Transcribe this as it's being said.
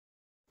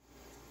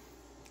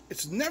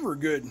It's never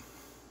good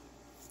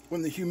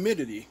when the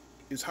humidity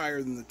is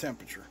higher than the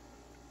temperature.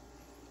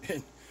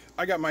 And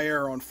I got my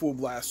air on full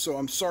blast, so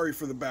I'm sorry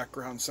for the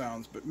background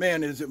sounds, but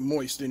man, is it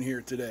moist in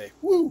here today.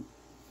 Woo!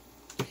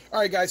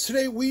 Alright guys,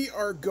 today we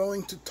are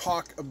going to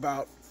talk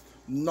about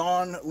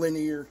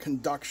nonlinear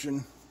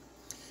conduction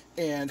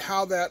and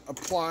how that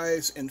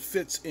applies and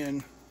fits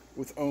in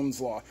with Ohm's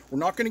law. We're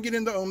not going to get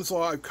into Ohm's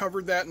law. I've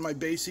covered that in my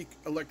basic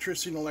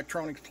electricity and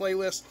electronics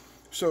playlist.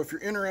 So if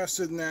you're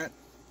interested in that,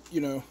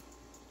 you know,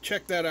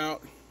 check that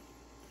out.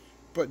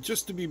 But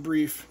just to be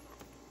brief,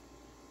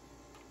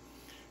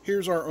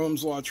 here's our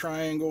Ohm's law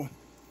triangle,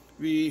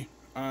 V,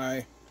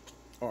 I,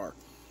 R.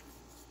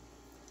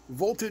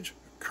 Voltage,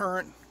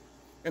 current,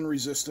 and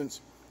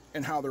resistance,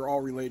 and how they're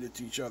all related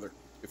to each other.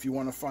 If you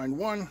want to find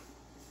one,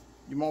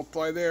 you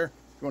multiply there.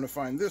 If you want to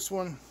find this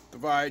one,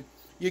 divide.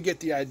 You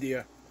get the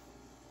idea.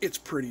 It's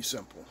pretty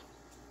simple.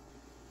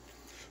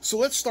 So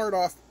let's start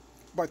off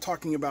by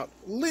talking about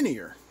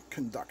linear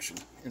conduction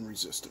and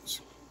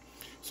resistance.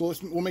 So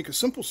we'll make a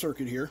simple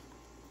circuit here.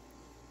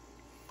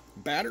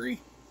 Battery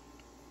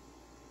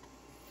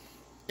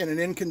and an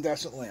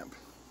incandescent lamp.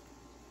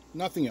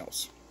 Nothing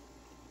else.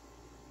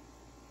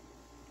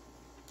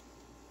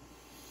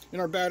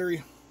 And our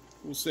battery,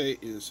 we'll say,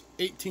 is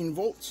 18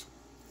 volts.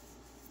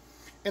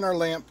 And our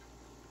lamp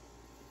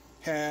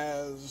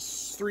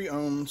has 3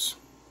 ohms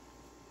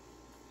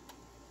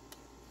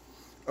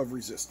of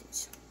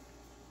resistance.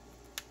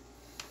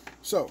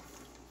 So,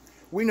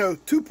 we know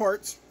 2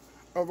 parts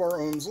of our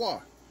Ohm's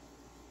law.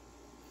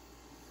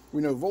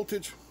 We know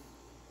voltage,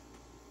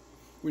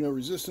 we know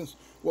resistance.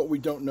 What we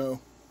don't know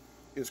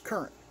is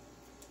current.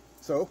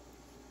 So,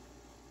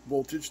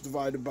 voltage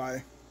divided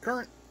by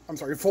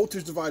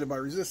voltage divided by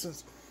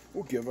resistance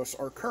will give us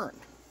our current.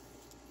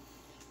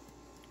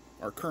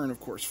 Our current,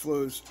 of course,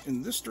 flows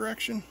in this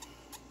direction.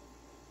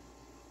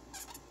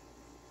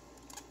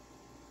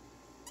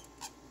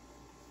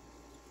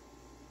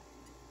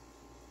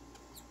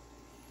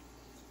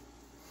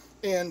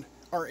 And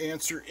our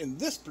answer in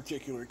this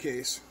particular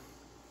case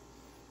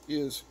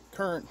is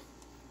current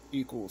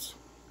equals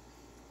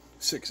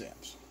 6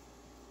 amps.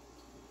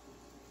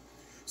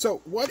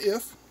 So what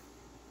if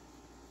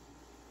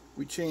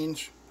we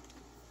change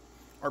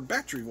our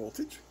battery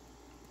voltage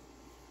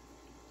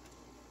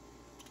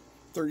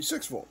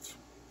 36 volts?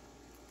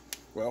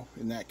 Well,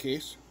 in that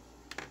case,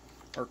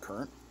 our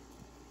current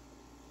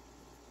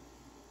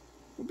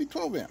will be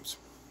 12 amps.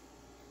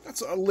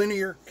 That's a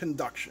linear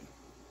conduction.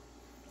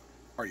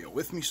 Are you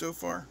with me so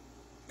far?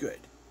 Good.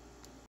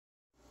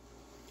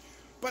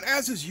 But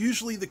as is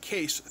usually the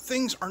case,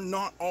 things are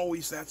not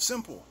always that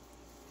simple.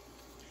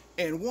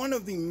 And one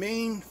of the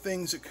main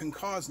things that can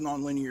cause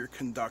nonlinear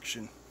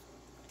conduction,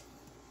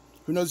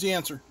 who knows the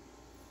answer?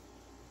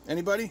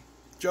 Anybody?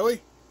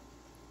 Joey?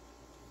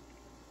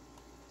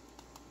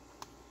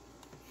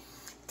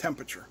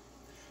 Temperature.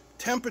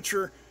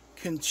 Temperature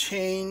can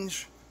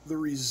change the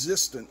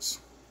resistance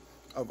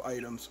of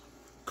items,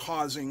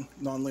 causing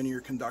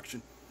nonlinear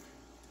conduction.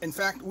 In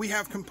fact, we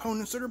have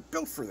components that are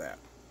built for that,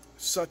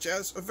 such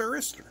as a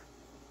varistor.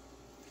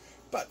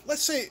 But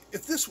let's say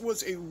if this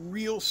was a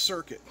real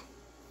circuit,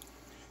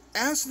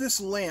 as this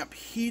lamp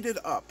heated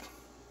up,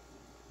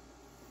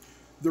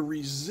 the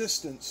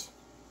resistance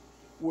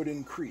would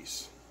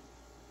increase,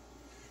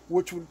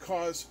 which would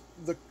cause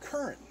the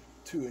current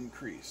to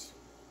increase,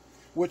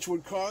 which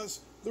would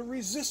cause the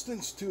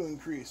resistance to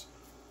increase.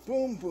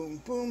 Boom,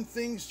 boom, boom,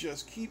 things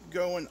just keep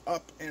going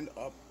up and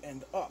up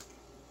and up.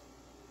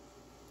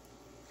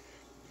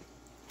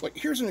 Like,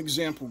 here's an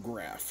example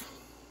graph.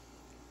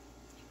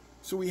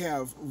 So we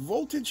have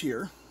voltage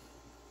here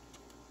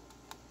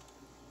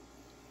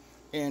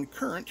and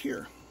current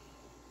here.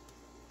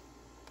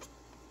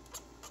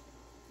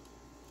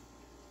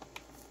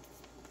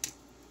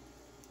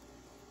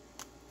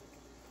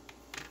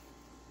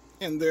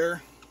 And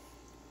there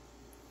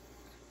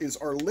is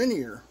our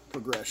linear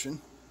progression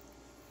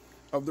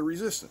of the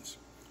resistance.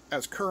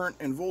 As current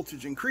and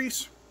voltage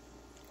increase,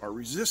 our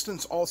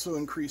resistance also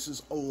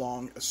increases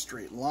along a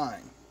straight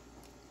line.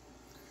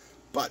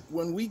 But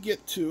when we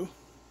get to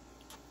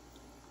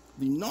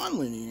the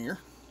nonlinear,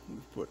 we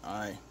put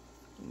I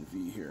and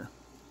V here,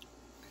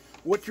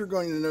 what you're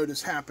going to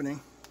notice happening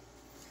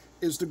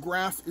is the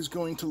graph is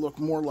going to look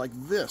more like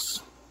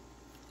this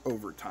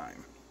over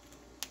time.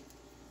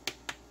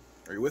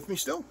 Are you with me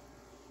still?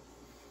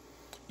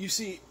 You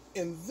see,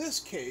 in this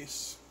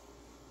case,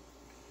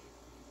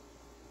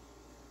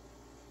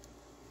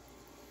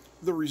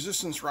 the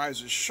resistance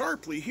rises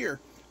sharply here,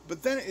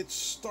 but then it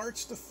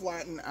starts to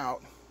flatten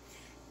out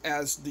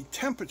as the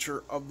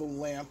temperature of the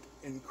lamp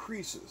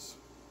increases.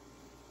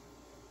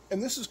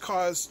 And this is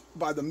caused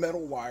by the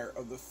metal wire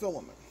of the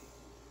filament.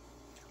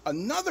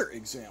 Another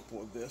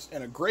example of this,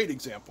 and a great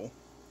example,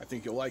 I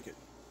think you'll like it,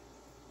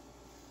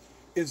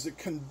 is the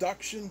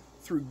conduction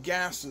through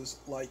gases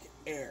like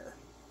air.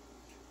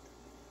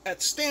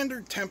 At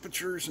standard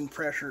temperatures and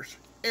pressures,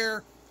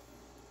 air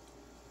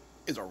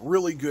is a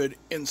really good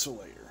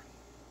insulator.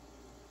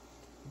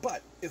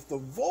 But if the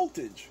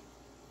voltage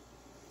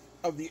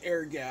of the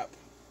air gap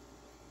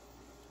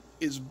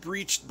is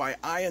breached by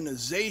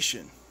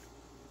ionization,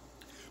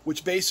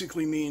 which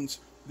basically means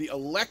the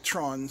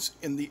electrons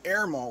in the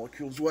air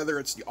molecules, whether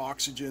it's the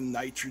oxygen,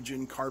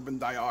 nitrogen, carbon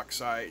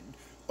dioxide,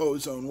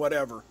 ozone,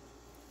 whatever,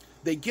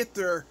 they get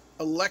their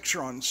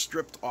electrons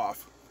stripped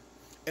off,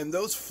 and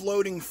those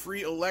floating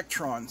free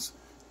electrons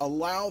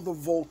allow the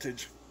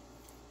voltage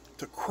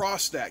to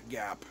cross that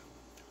gap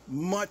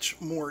much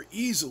more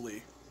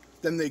easily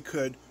than they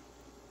could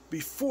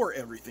before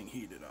everything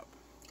heated up.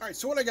 All right,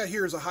 so what I got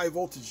here is a high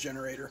voltage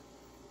generator.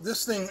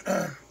 This thing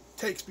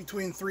takes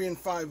between 3 and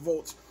 5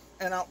 volts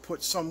and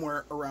outputs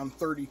somewhere around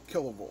 30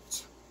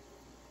 kilovolts.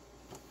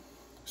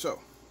 So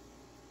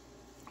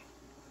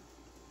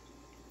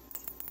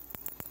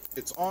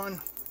it's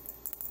on.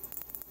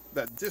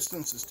 That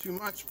distance is too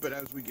much, but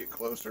as we get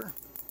closer,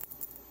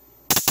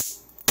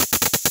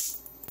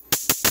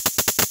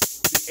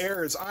 the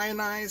air is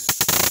ionized.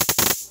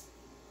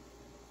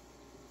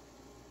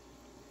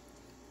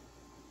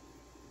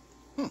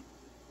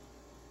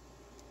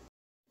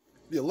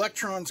 The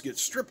electrons get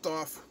stripped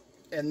off,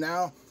 and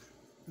now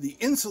the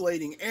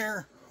insulating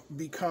air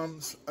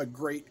becomes a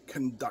great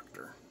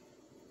conductor.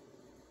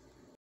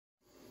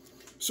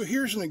 So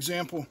here's an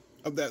example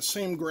of that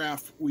same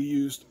graph we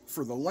used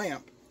for the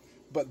lamp,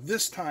 but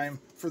this time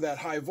for that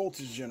high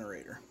voltage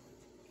generator.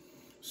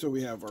 So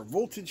we have our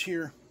voltage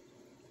here,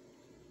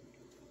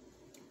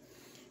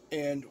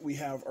 and we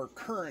have our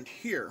current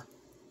here.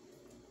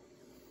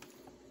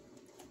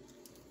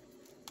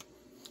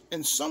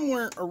 And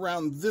somewhere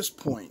around this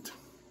point,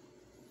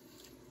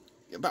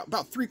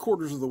 about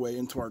 3/4 of the way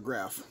into our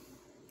graph,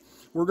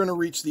 we're going to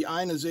reach the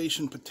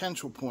ionization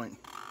potential point,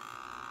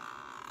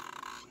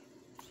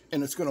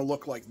 and it's going to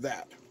look like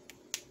that.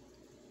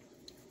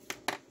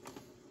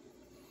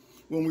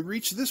 When we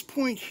reach this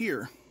point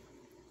here,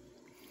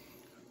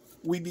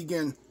 we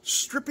begin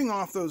stripping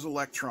off those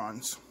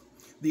electrons.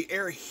 The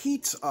air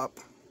heats up,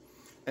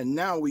 and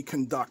now we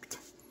conduct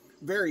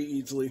very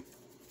easily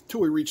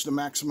till we reach the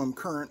maximum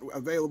current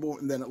available,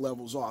 and then it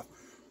levels off.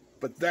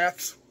 But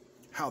that's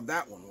how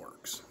that one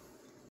works.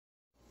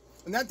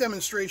 And that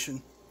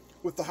demonstration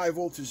with the high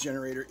voltage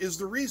generator is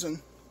the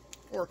reason,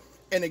 or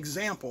an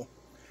example,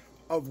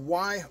 of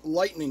why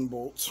lightning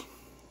bolts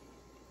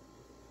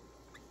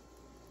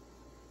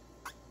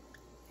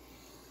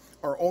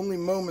are only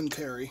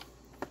momentary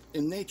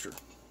in nature.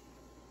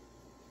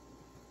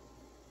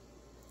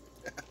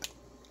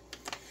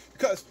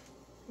 Because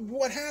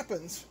what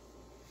happens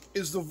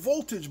is the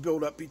voltage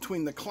buildup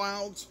between the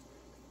clouds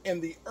and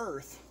the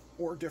earth,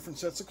 or different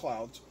sets of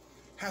clouds,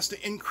 has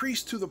to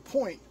increase to the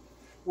point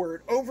where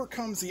it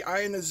overcomes the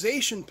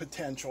ionization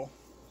potential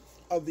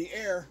of the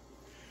air,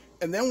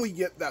 and then we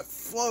get that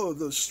flow of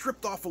those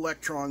stripped off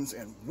electrons,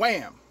 and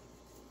wham,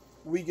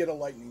 we get a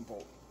lightning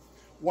bolt.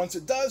 Once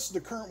it does,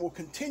 the current will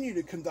continue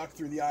to conduct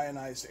through the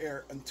ionized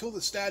air until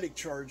the static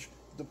charge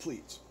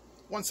depletes.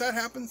 Once that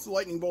happens, the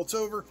lightning bolt's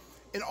over,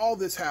 and all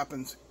this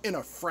happens in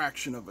a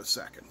fraction of a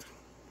second.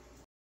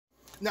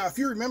 Now, if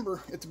you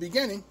remember at the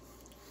beginning,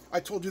 I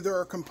told you there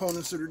are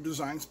components that are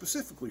designed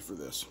specifically for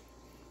this,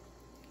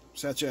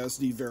 such as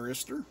the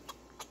varistor,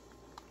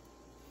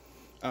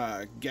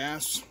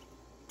 gas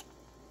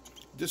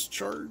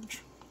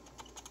discharge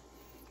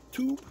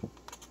tube,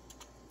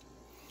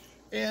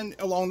 and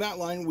along that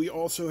line we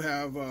also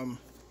have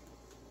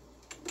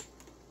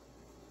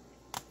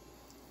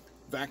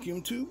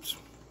vacuum tubes,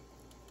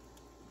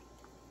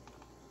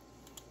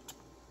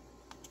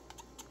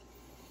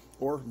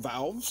 or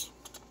valves,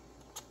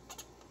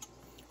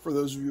 for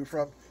those of you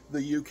from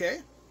the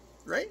UK,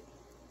 right?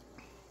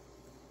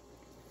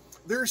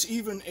 There's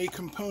even a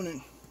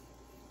component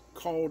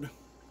called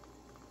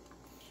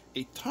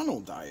a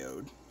tunnel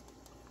diode,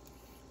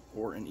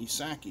 or an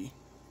Isaki,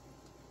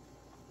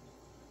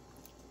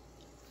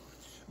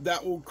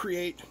 that will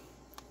create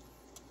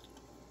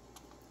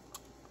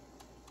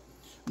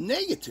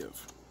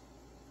negative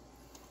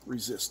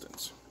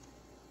resistance.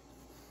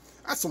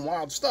 That's some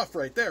wild stuff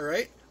right there,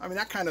 right? I mean,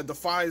 that kind of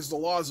defies the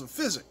laws of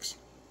physics.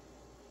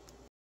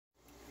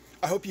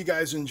 I hope you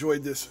guys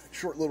enjoyed this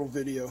short little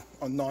video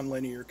on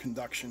nonlinear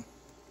conduction.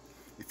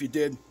 If you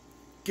did,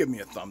 give me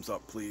a thumbs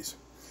up, please.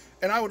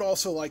 And I would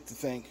also like to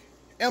thank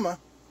Emma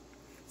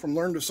from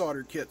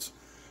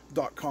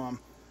LearnToSolderKits.com,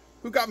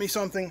 who got me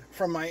something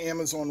from my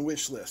Amazon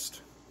wish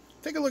list.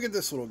 Take a look at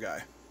this little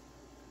guy.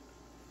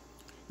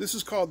 This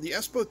is called the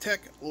Espotec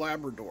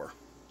Labrador.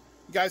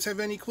 You guys have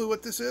any clue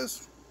what this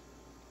is?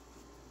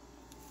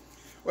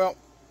 Well,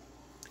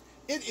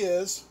 it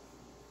is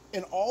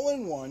an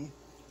all-in-one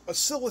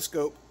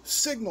oscilloscope,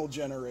 signal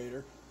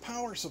generator,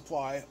 power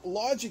supply,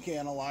 logic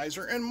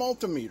analyzer, and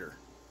multimeter.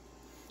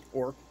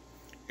 Or,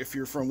 if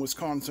you're from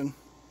Wisconsin,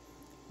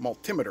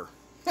 multimeter.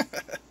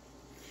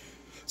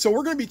 So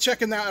we're going to be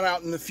checking that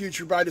out in the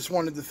future, but I just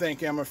wanted to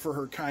thank Emma for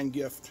her kind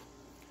gift.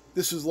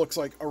 This looks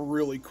like a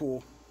really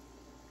cool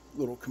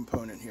little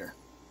component here.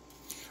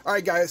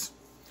 Alright guys,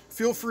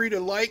 feel free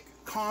to like,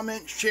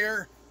 comment,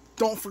 share.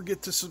 Don't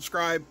forget to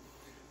subscribe.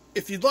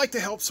 If you'd like to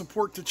help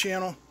support the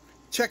channel,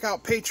 check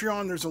out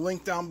Patreon. There's a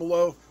link down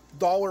below.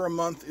 $1 a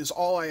month is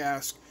all I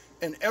ask.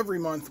 And every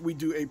month we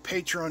do a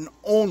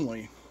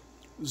Patreon-only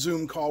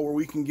Zoom call where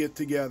we can get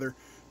together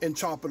and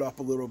chop it up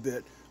a little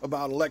bit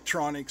about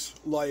electronics,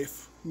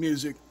 life,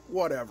 music,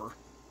 whatever.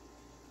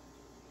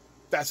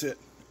 That's it.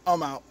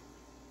 I'm out.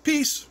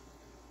 Peace.